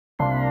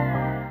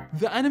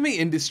The anime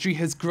industry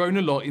has grown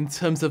a lot in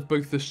terms of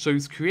both the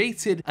shows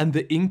created and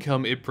the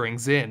income it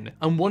brings in,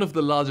 and one of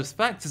the largest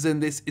factors in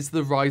this is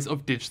the rise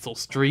of digital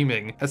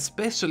streaming,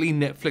 especially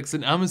Netflix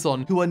and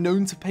Amazon, who are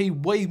known to pay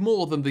way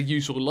more than the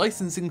usual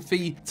licensing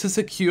fee to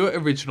secure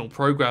original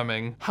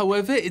programming.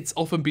 However, it's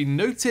often been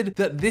noted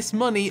that this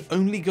money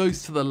only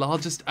goes to the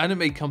largest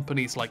anime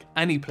companies like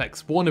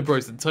Aniplex, Warner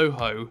Bros and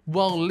Toho,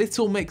 while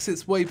little makes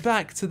its way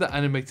back to the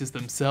animators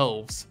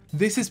themselves.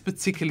 This is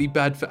particularly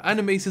bad for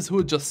animators who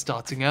are just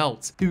starting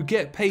out, who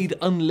get paid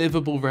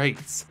unlivable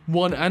rates.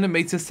 One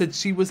animator said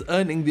she was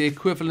earning the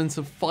equivalent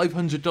of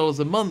 $500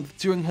 a month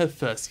during her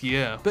first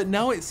year. But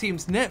now it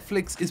seems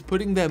Netflix is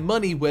putting their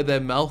money where their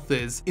mouth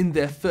is in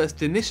their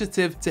first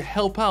initiative to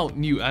help out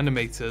new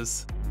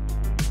animators.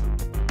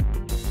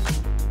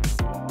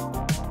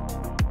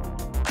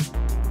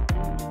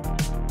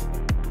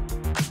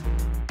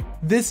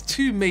 There's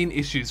two main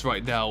issues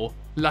right now: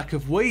 lack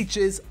of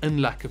wages and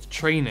lack of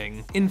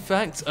training. In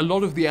fact, a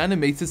lot of the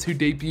animators who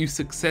debut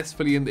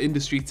successfully in the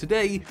industry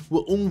today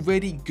were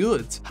already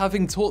good,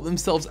 having taught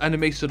themselves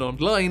animation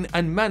online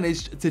and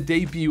managed to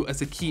debut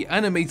as a key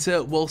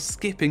animator while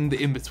skipping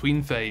the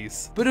in-between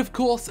phase. But of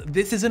course,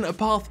 this isn't a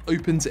path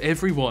open to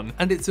everyone,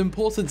 and it's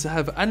important to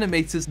have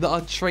animators that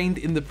are trained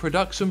in the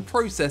production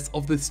process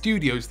of the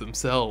studios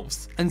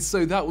themselves. And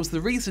so that was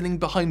the reasoning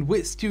behind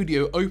WIT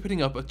Studio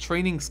opening up a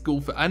training school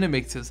for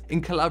animators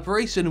in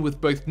collaboration with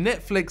both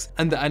Netflix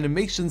and the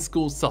animation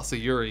school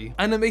Sasayuri.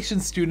 Animation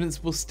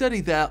students will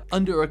study there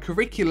under a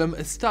curriculum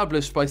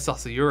established by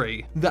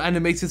Sasayuri. The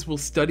animators will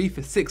study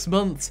for 6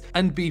 months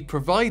and be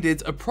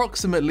provided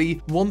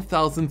approximately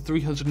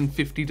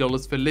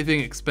 $1,350 for living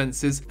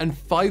expenses and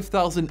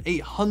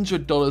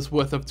 $5,800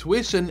 worth of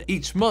tuition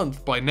each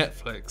month by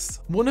Netflix.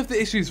 One of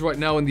the issues right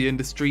now in the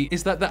industry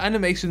is that the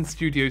animation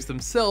studios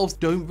themselves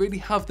don't really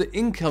have the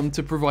income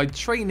to provide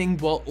training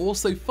while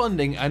also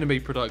funding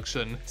anime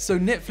production, so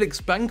Netflix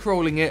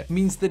bankrolling it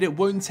means that it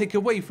won't take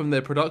away from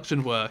their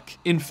production work.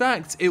 In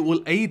fact, it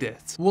will aid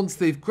it. Once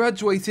they've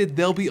graduated,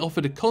 they'll be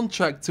offered a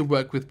contract to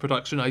work with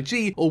Production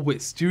IG or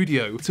WIT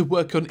Studio to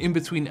work on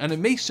in-between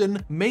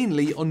animation,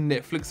 mainly on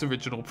Netflix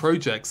original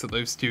projects at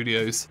those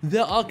studios.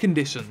 There are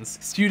conditions.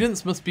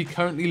 Students must be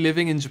currently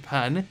living in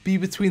Japan, be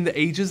between the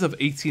ages of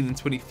 18 and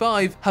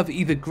 25, have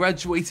either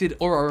graduated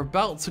or are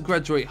about to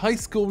graduate high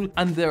school,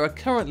 and there are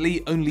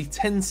currently only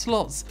 10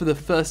 slots for the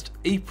first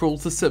April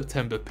to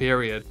September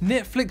period.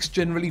 Netflix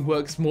generally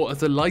works more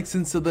as a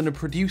licensor than a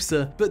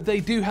producer, but they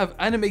do have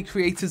anime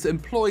creators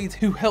employed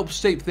who help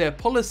shape their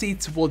policy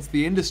towards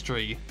the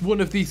industry.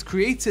 One of these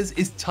creators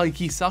is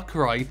Taiki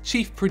Sakurai,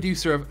 chief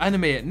producer of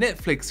anime at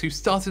Netflix, who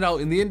started out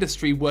in the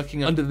industry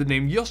working under the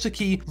name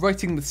Yoshiki,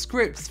 writing the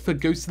scripts for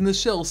Ghost in the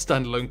Shell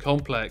standalone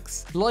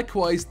complex.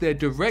 Likewise, their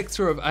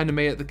director of anime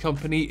at the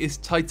company is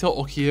Taita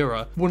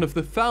Ohira, one of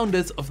the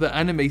founders of the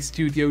anime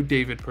studio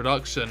David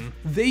Production.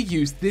 They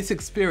used this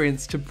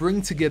experience to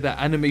bring together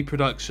anime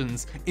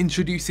productions,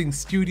 introducing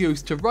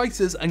studios to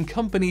writers and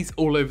companies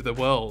all over the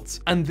world,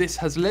 and this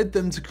has led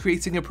them to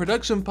creating a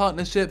production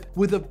partnership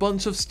with a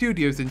bunch of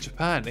studios in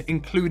Japan,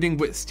 including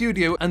WIT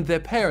Studio and their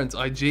parent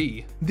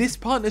IG. This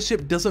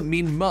partnership doesn't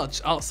mean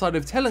much outside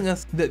of telling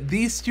us that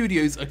these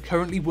studios are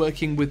currently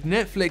working with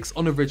Netflix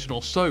on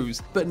original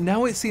shows, but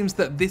now it seems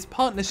that this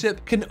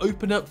partnership can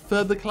open up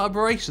further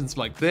collaborations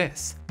like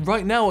this.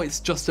 Right now it's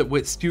just at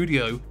WIT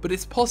Studio, but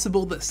it's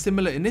possible that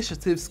similar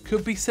initiatives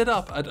could be set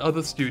up at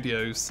other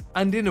studios.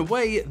 And in a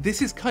way,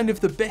 this is kind of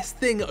the best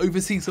thing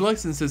overseas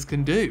licensors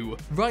can do.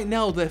 Right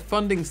now they're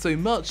funding so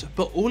much,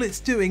 but all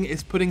it's doing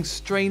is putting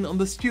strain on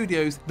the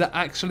studios that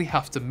actually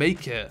have to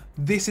make it.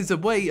 This is a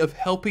way of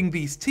helping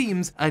these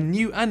teams and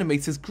new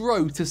animators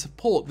grow to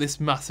support this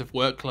massive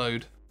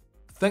workload.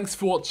 Thanks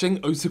for watching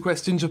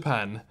OTAQUEST in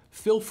Japan.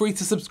 Feel free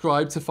to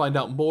subscribe to find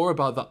out more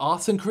about the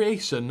art and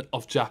creation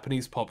of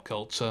Japanese pop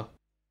culture.